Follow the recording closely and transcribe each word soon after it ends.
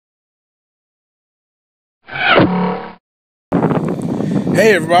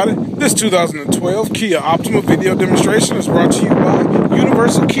Hey everybody, this 2012 Kia Optima video demonstration is brought to you by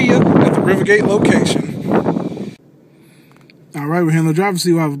Universal Kia at the Rivergate location. Alright, we're here in the driver's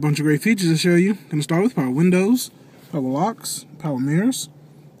seat. We'll have a bunch of great features to show you. Going to start with power windows, power locks, power mirrors.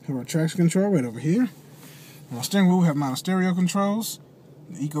 We have our traction control right over here. On our steering wheel we have mounted stereo controls,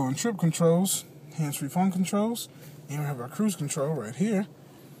 the eco and trip controls, hands-free phone controls, and we have our cruise control right here.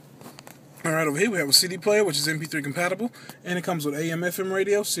 Alright, over here we have a CD player, which is MP3 compatible, and it comes with AM, FM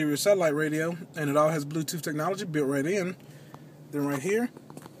radio, Sirius satellite radio, and it all has Bluetooth technology built right in. Then right here,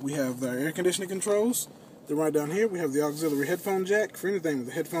 we have our air conditioning controls. Then right down here, we have the auxiliary headphone jack for anything with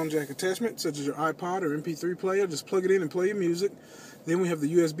a headphone jack attachment, such as your iPod or MP3 player. Just plug it in and play your music. Then we have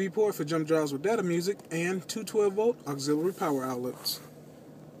the USB port for jump drives with data music, and two 12-volt auxiliary power outlets.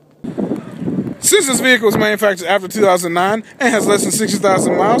 Since this vehicle was manufactured after 2009 and has less than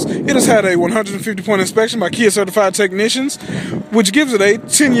 60,000 miles, it has had a 150-point inspection by Kia certified technicians, which gives it a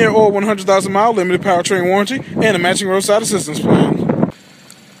 10-year or 100,000-mile limited powertrain warranty and a matching roadside assistance plan.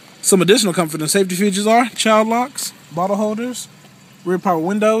 Some additional comfort and safety features are child locks, bottle holders, rear power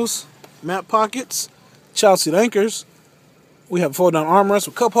windows, map pockets, child seat anchors. We have fold-down armrests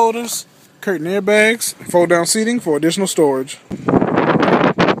with cup holders, curtain airbags, fold-down seating for additional storage.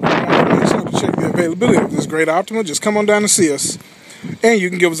 Check the availability of this great Optima, just come on down and see us. And you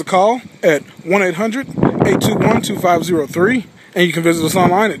can give us a call at 1-800-821-2503, and you can visit us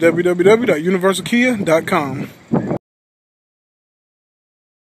online at www.universalkia.com.